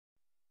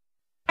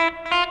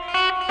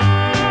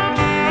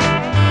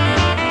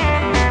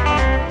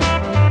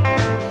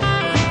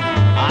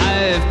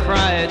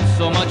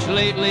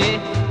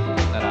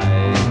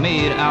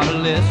out a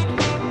list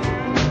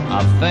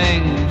of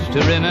things to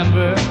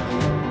remember,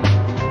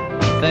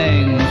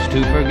 things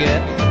to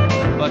forget,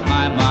 but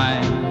my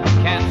mind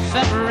can't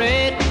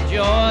separate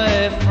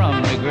joy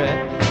from regret.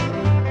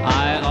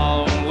 I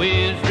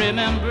always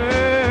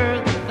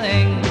remember the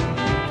things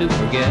to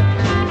forget,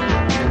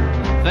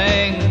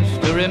 things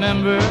to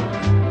remember,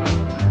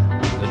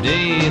 the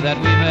day that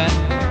we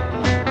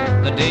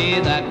met, the day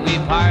that we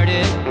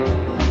parted,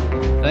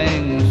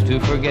 things to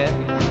forget.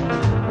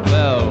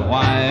 Well,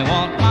 why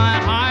won't my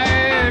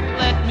heart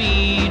let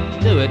me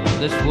do it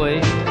this way,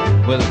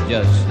 with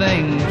just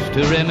things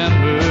to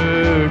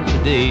remember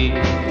today?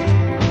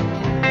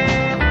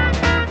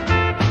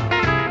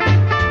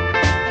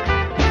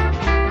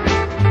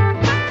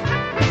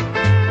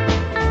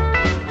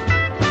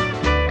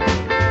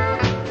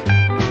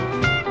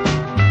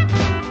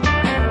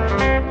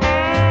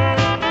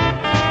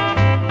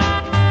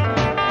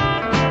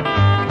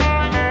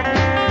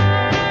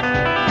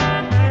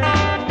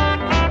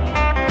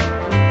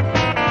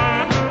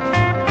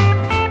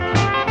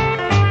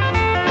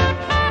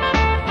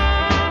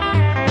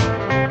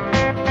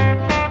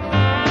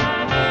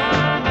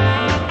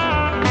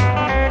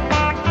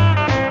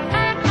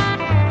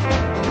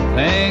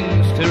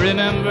 Things to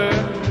remember,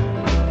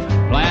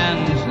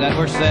 plans that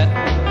were set,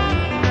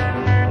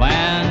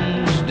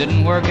 plans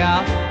didn't work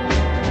out,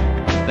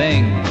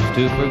 things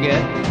to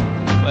forget.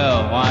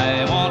 Well,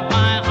 why won't